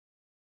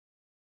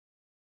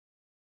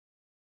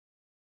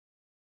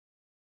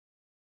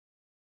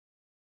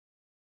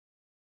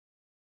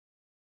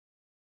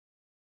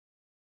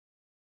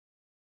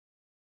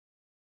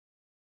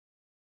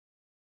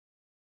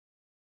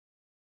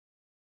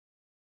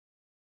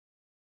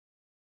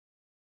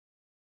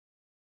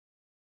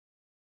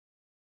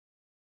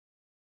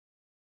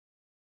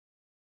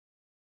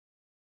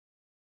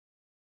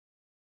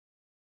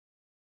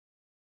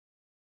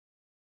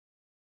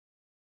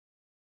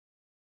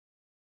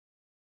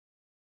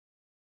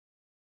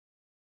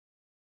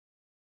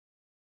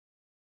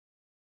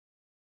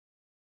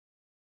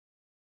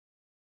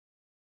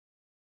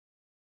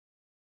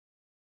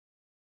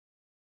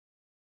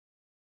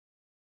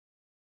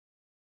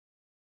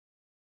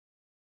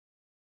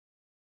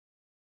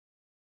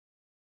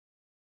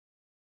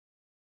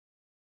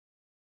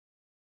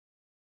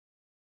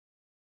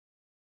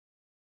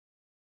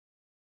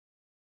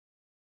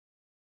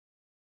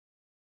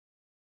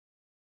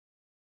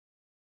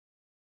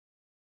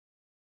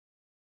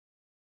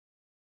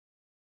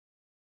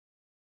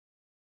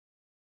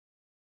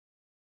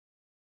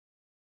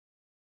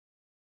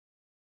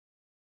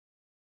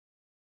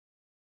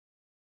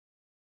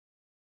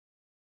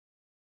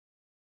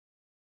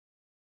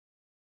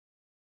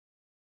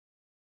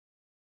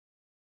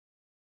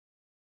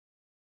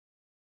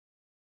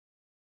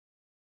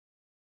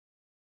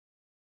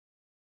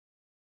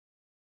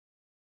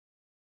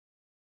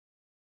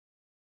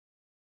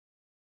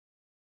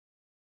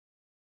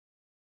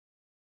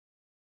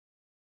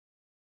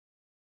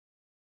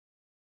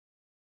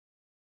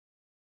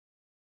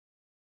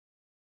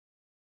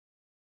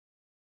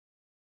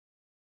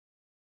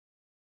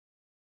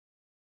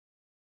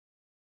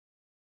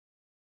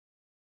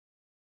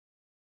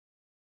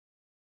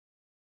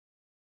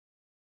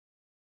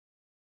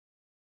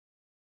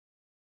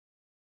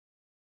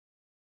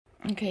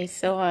Okay,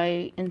 so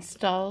I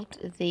installed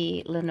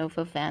the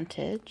Lenovo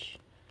Vantage,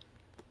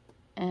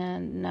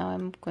 and now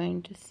I'm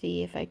going to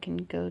see if I can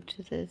go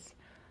to this.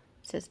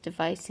 It says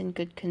device in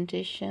good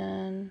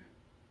condition.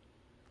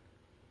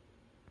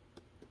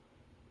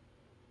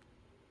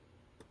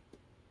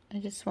 I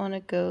just want to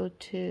go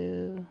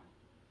to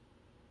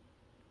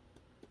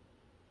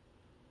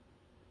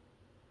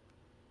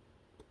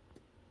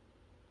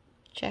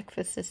check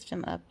for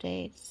system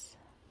updates.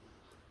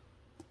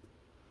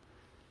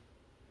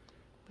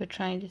 We're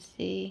trying to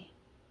see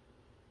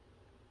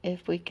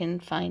if we can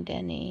find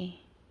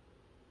any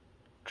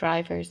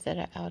drivers that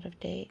are out of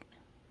date.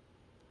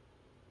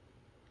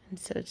 And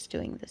so it's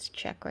doing this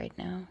check right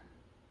now.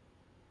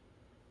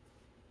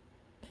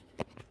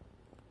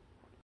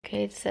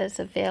 Okay, it says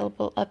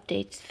available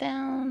updates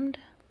found.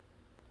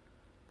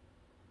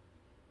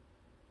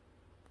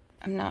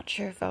 I'm not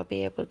sure if I'll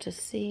be able to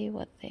see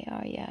what they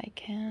are. Yeah, I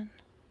can.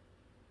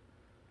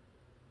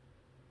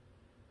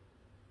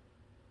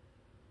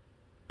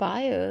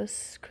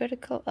 BIOS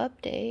critical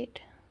update.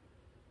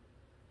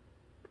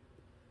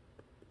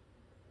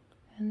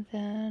 And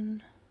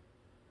then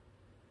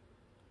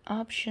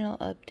optional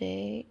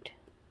update.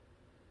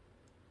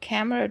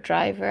 Camera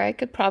driver. I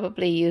could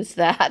probably use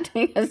that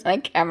because my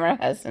camera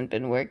hasn't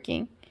been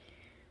working.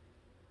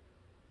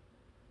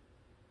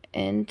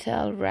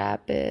 Intel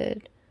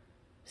Rapid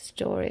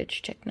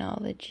Storage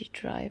Technology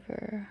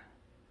driver.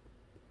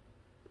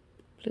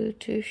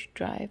 Bluetooth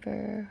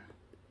driver.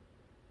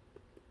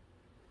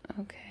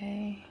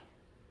 Okay.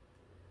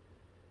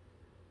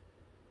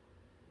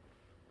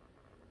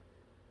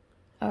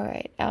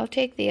 Alright, I'll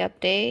take the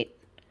update.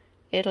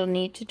 It'll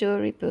need to do a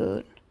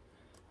reboot.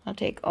 I'll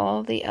take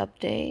all the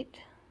update.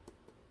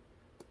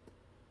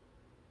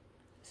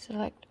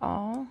 Select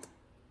all.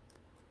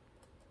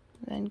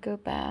 Then go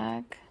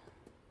back.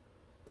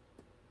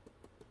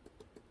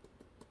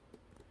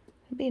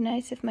 It'd be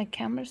nice if my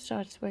camera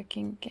starts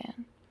working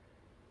again.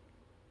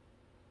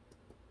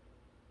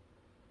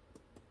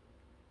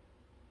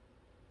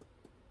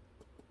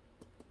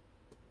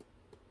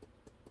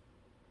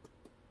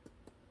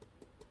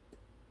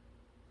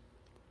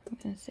 I'm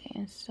gonna say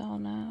install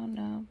now.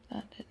 No,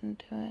 that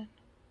didn't do it.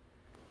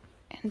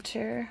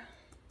 Enter.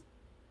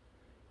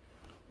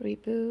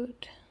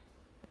 Reboot.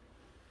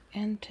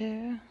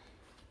 Enter.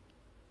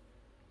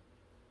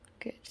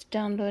 Okay, it's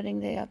downloading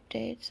the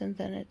updates and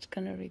then it's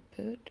gonna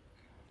reboot.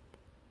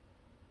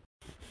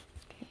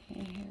 Okay,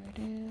 here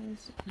it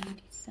is,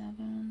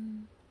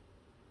 97.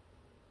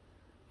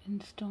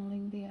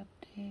 Installing the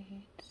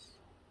updates.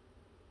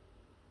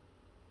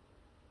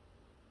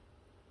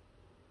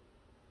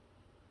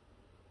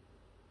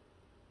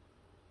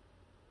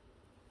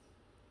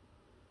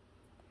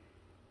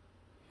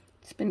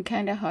 It's been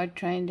kind of hard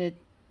trying to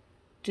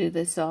do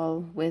this all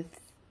with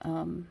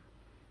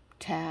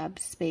tab,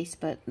 space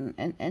button,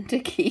 and enter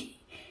key.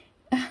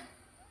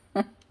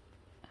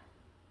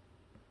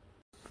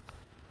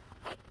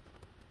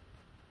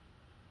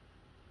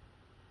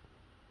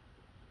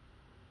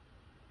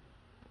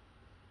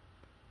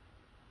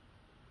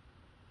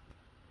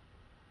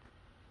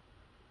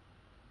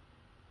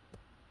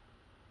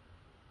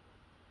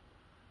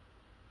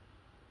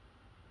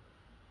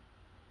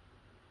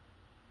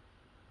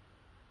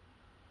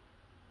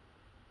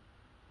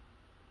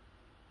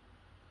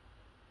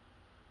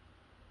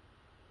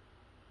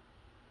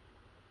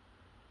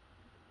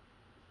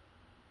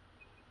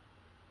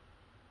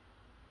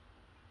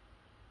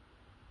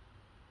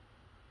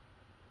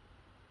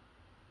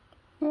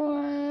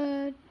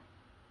 What?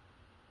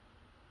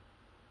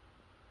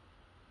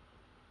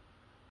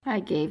 I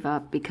gave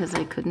up because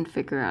I couldn't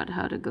figure out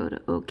how to go to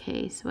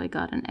OK, so I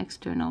got an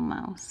external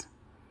mouse.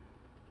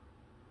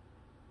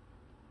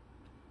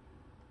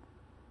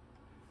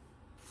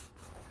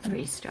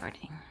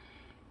 Restarting.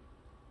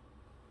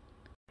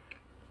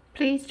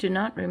 Please do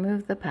not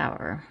remove the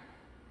power.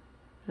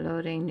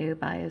 Loading new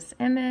BIOS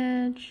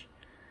image.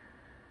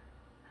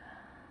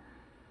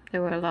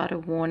 There were a lot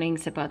of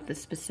warnings about the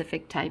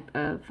specific type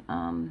of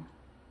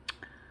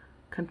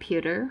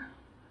computer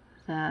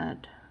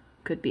that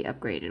could be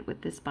upgraded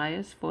with this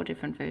BIOS, 4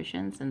 different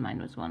versions, and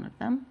mine was one of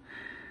them.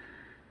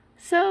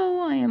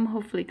 So I am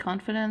hopefully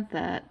confident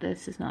that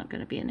this is not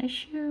going to be an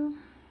issue.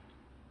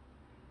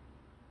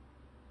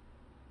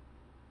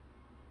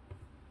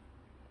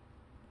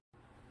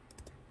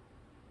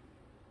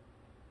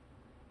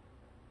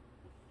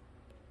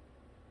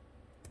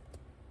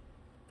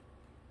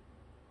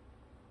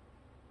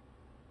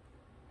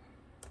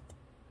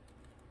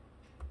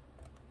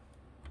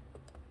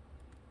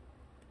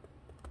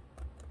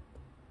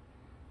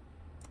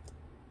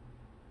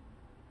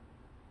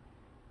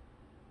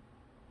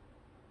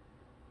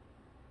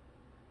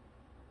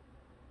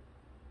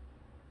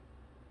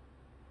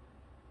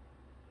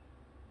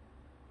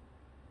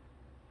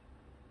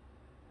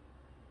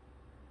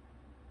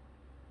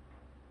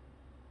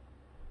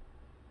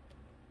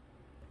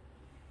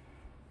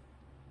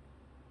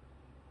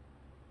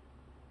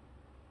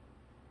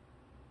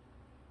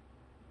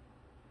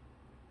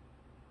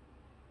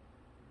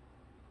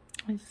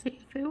 Let's see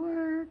if it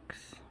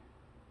works.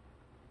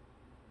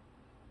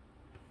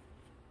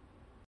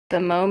 The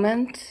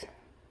moment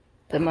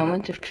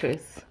of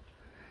truth.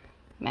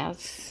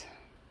 Mouse.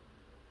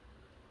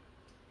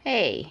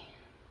 Hey.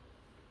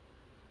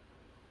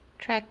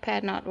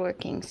 Trackpad not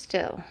working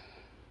still.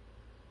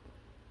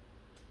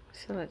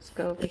 So let's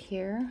go over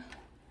here.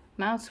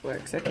 Mouse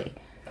works, okay.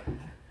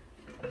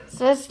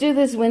 So let's do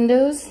this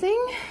Windows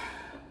thing.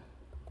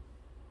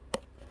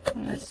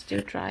 Let's do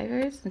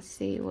drivers and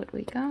see what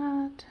we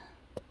got.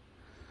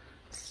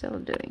 Still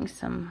doing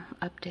some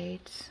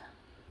updates.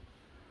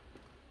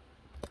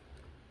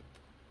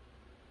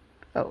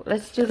 Oh,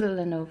 let's do the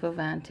Lenovo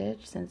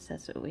Vantage since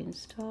that's what we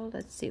installed.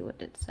 Let's see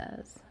what it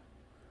says.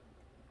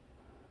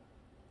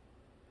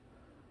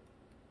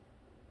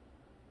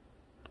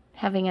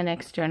 Having an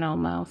external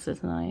mouse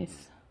is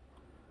nice.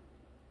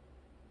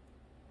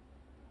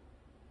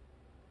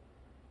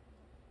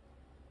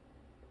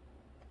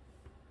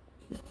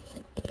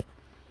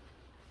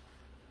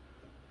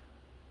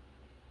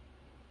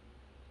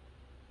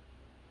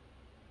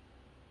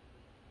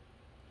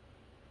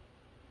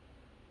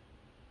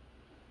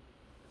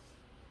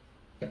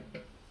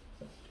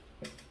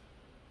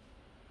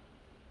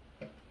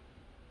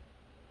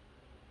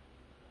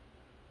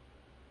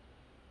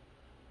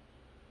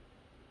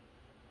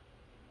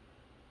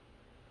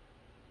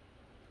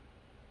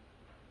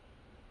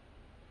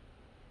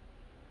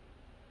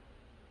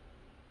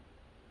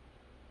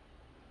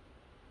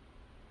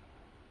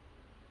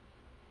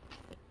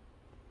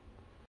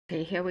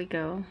 Okay, here we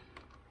go.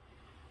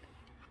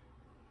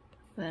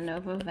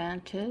 Lenovo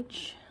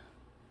Vantage.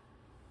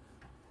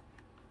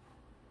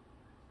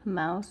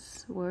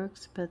 Mouse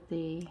works, but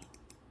the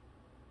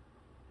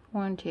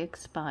warranty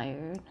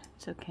expired.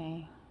 It's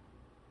okay.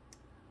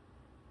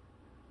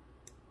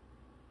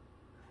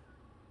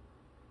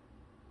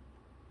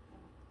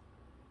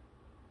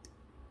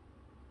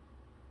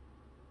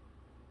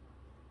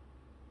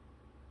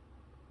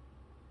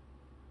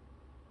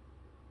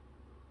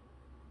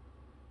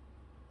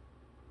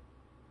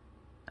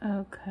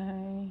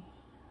 Okay.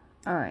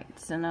 Alright,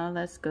 so now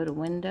let's go to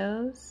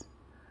Windows.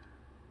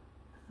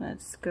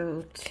 Let's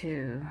go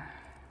to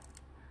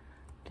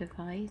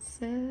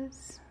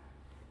Devices,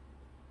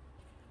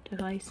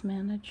 Device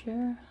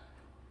Manager.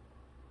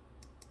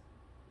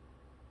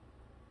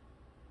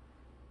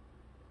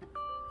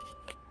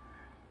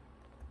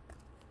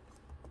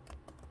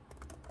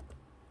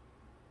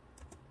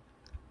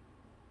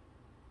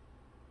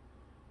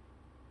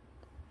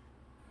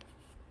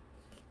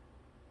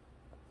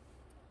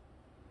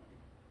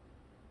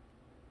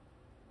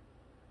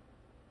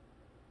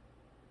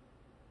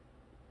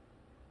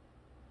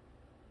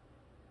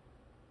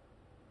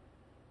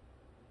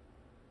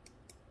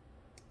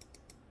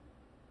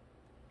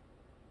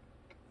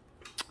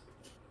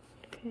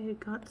 Okay,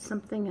 got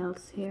something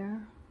else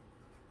here,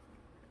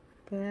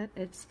 but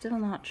it's still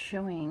not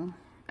showing.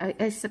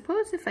 I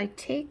suppose if I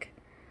take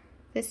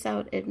this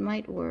out, it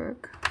might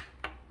work.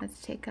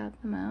 Let's take out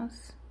the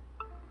mouse.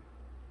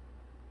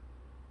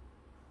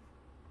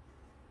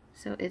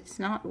 So it's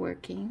not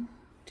working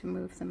to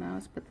move the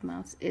mouse, but the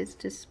mouse is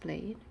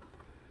displayed.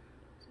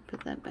 So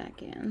put that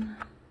back in.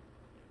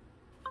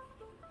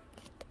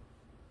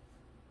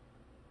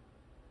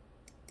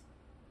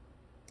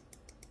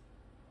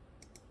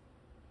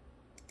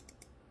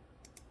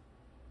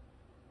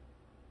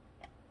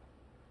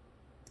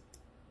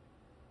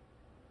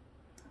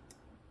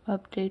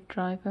 Update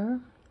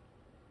driver.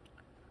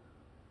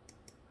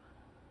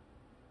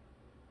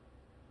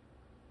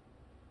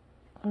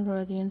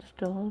 Already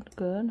installed,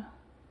 good.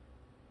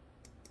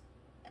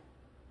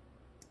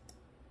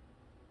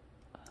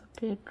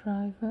 Update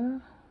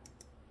driver.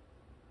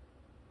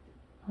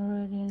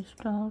 Already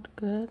installed,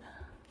 good.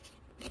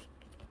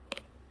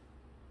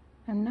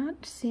 I'm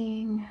not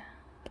seeing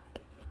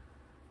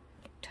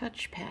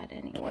Touchpad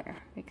anywhere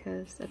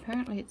because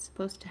apparently it's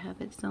supposed to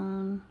have its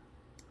own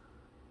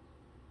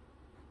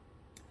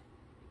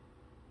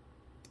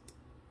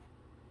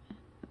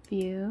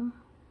view.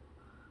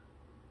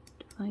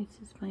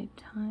 Devices by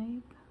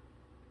type.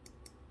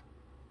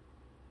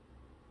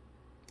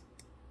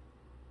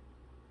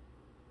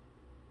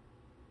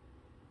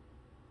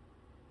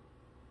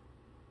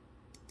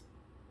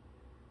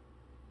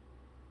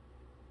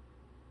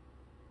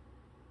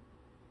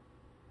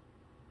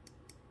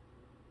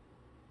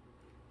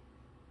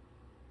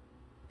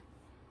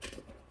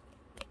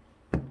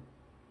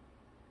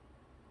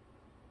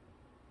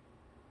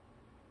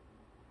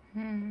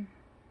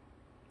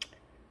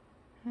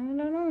 I don't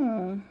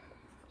know.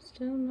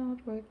 Still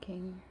not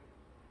working.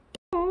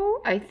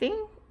 Oh, I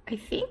think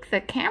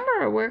the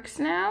camera works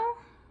now.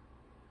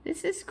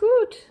 This is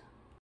good.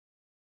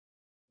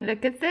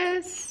 Look at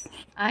this.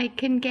 I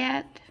can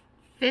get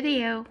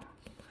video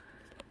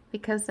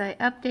because I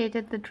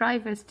updated the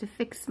drivers to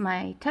fix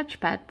my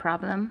touchpad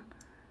problem,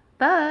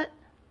 but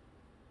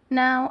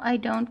now I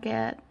don't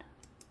get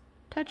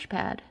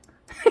touchpad.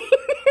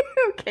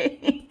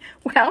 Okay,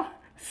 well,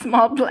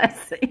 small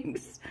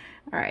blessings.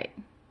 All right,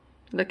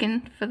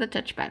 looking for the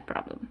touchpad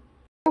problem.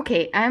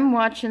 Okay, I'm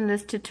watching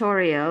this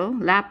tutorial,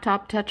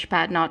 laptop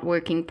touchpad not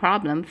working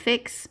problem,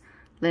 fix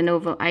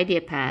Lenovo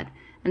Ideapad.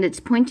 And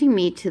it's pointing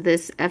me to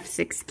this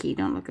F6 key.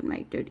 Don't look at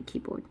my dirty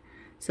keyboard.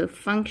 So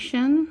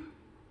function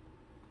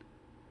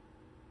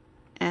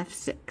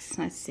F6.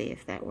 Let's see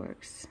if that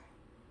works.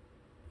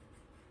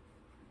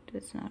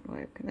 Does not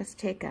work. Let's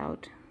take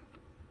out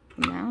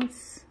the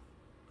mouse.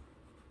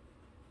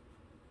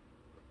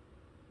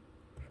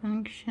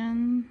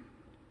 Function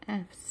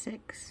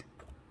F6.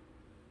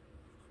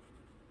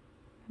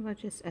 How about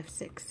just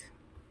F6?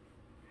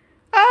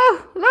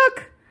 Oh,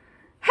 look!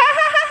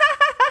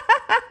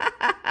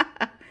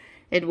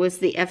 It was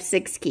the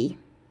F6 key.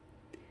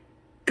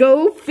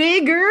 Go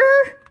figure!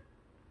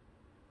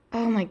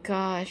 Oh my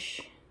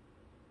gosh.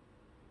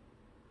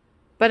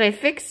 But I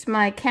fixed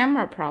my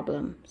camera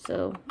problem,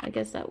 so I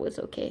guess that was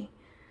okay.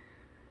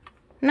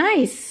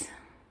 Nice.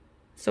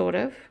 Sort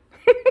of.